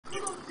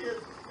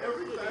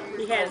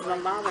has a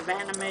lot of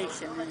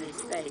animation in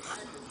his face.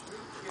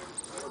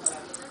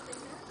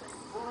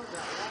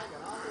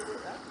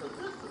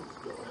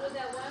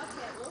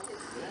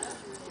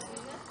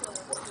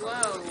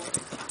 Whoa.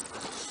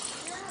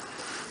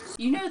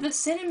 You know, the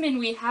cinnamon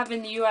we have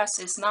in the U.S.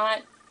 is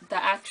not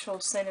the actual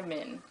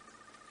cinnamon.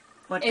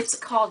 It's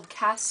called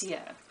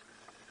cassia.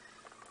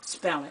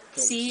 Spell it,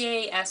 please.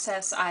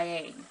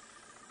 C-A-S-S-I-A.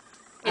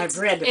 I've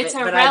read of it,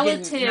 but I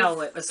didn't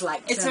know it was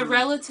like It's cinnamon. a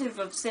relative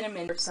of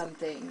cinnamon or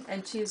something,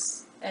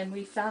 and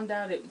we found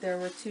out there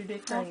were two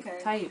different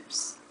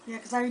types. Yeah,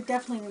 because I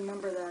definitely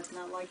remember that,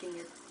 not liking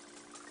it.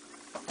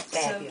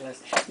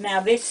 Fabulous. Now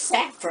this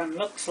saffron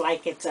looks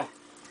like it's a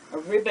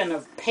ribbon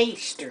of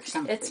paste or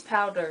something. It's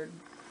powdered.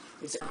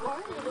 Is it?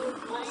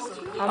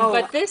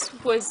 But this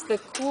was the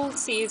cool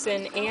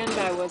season, and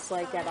I was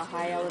like at a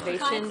high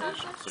elevation,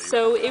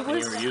 so it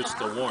was. You were used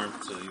to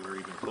warmth, so you were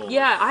even colder.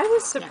 Yeah, I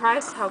was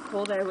surprised how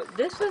cold I was.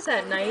 This was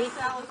at night,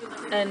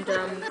 and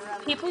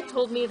people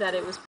told me that it was